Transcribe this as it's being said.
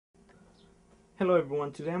Hello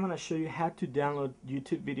everyone, today I'm going to show you how to download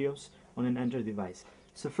YouTube videos on an Android device.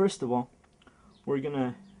 So first of all,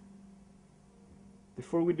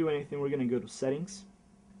 before we do anything, we're going to go to settings.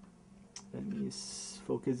 Let me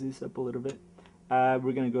focus this up a little bit. We're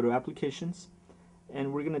going to go to applications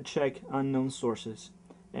and we're going to check unknown sources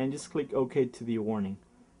and just click OK to the warning.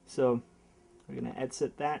 So we're going to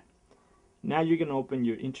exit that. Now you're going to open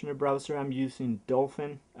your internet browser. I'm using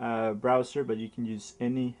Dolphin browser, but you can use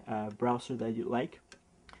any browser that you like.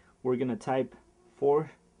 We're going to type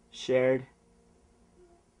forshare.com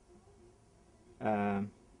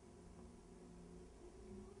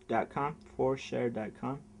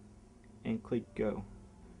and click go.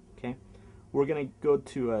 Okay, we're going to go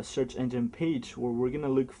to a search engine page where we're going to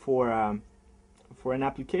look for an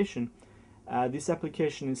application. This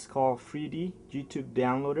application is called 3D YouTube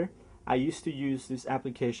Downloader. I used to use this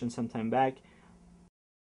application some time back.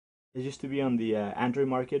 It used to be on the Android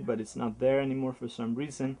market, but it's not there anymore for some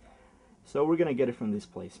reason. So we're gonna get it from this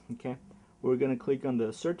place. Okay, we're gonna click on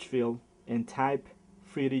the search field and type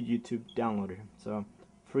 3D YouTube Downloader. So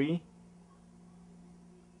 3D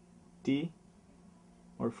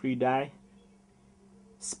or 3D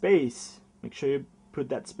space. Make sure you put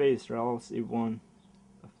that space or else it won't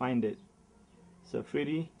find it. So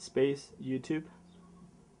 3D space YouTube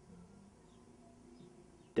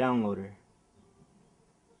Downloader.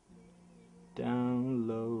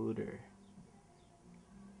 Not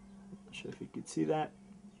sure if you could see that.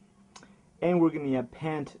 And we're going to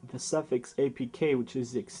append the suffix APK, which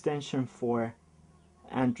is the extension for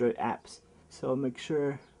Android apps. So make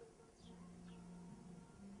sure,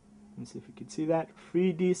 let's see if you could see that.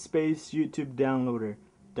 3D space YouTube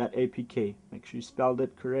Downloader.apk. Make sure you spelled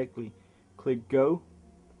it correctly. Click go.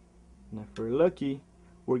 And if we're lucky,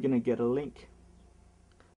 we're going to get a link.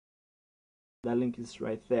 That link is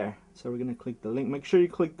right there. So we're going to click the link. Make sure you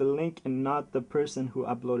click the link and not the person who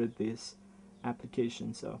uploaded this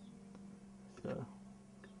application. So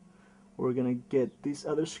we're going to get this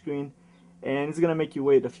other screen and it's going to make you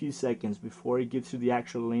wait a few seconds before it gives you the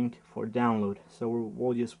actual link for download. So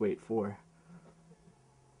we'll just wait for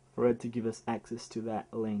it to give us access to that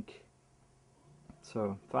link.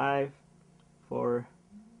 So 5, 4,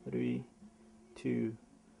 3, 2,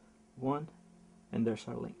 1, and there's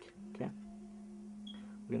our link. Okay.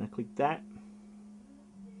 We're going to click that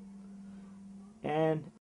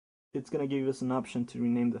and it's going to give us an option to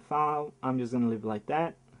rename the file. I'm just going to leave it like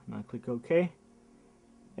that. I'm going to click OK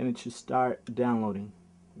and it should start downloading.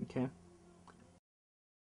 Okay.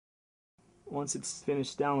 Once it's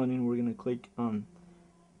finished downloading, we're going to click on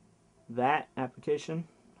that application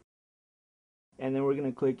and then we're going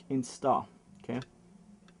to click install. Okay.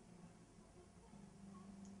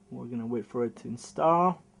 We're going to wait for it to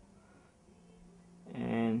install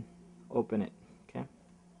and open it. Okay.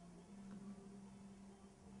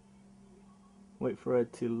 Wait for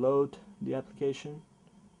it to load the application.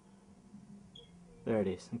 There it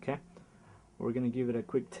is. Okay. We're gonna give it a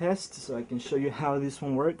quick test so I can show you how this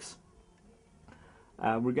one works.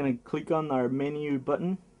 We're gonna click on our menu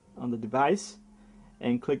button on the device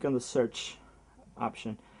and click on the search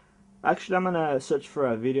option. Actually, I'm gonna search for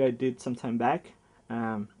a video I did some time back.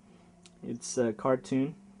 It's a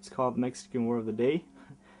cartoon. It's called Mexican Word of the Day.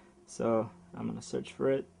 So I'm gonna search for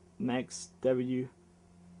it. Next, WOTD.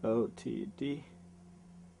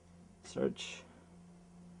 Search.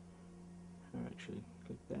 Or actually,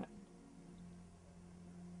 click that.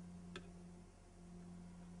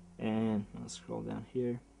 And I'll scroll down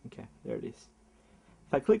here. Okay, there it is.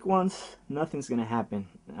 If I click once, nothing's gonna happen.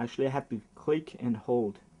 Actually, I have to click and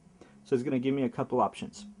hold. So it's gonna give me a couple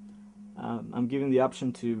options. I'm given the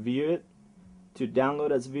option to view it, to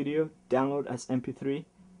download as video, download as MP3,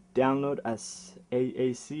 download as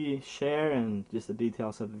AAC, share, and just the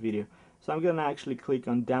details of the video. So I'm gonna actually click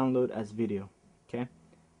on download as video. Okay,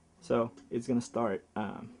 so it's gonna start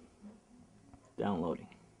downloading.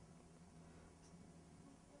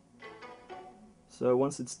 So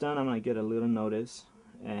once it's done, I'm gonna get a little notice,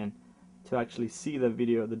 and to actually see the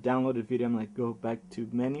video, the downloaded video, I'm gonna go back to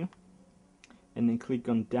menu and then click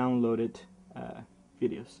on downloaded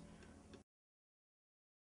videos.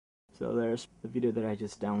 So there's the video that I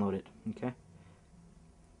just downloaded. Okay,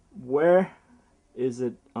 where is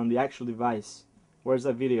it on the actual device? Where's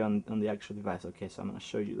that video on the actual device? Okay, so I'm going to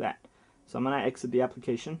show you that. So I'm going to exit the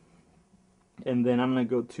application and then I'm going to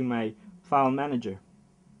go to my file manager.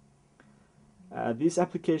 This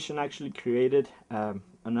application actually created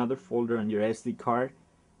another folder on your SD card,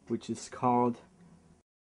 which is called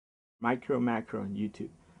Micro Macro on YouTube.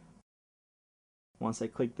 Once I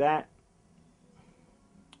click that,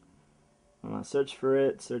 I'm gonna search for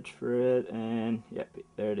it, and yep,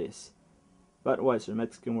 there it is. Budweiser,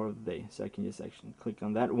 Mexican word of the day. So I can just actually click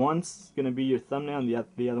on that. One's gonna be your thumbnail, and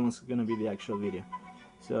the other one's gonna be the actual video.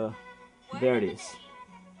 So there it is.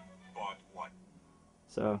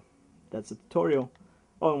 So that's a tutorial.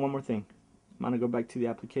 Oh, and one more thing. I'm gonna go back to the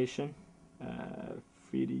application.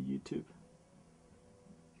 Free to YouTube.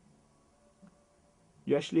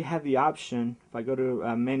 You actually have the option, if I go to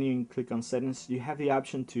a menu and click on settings, you have the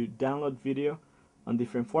option to download video on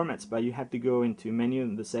different formats, but you have to go into menu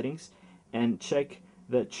in the settings and check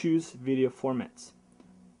the choose video formats.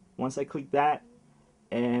 Once I click that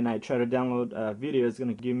and I try to download a video, it's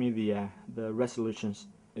going to give me the resolutions.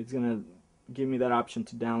 It's going to give me that option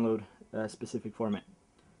to download a specific format.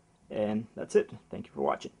 And that's it. Thank you for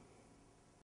watching.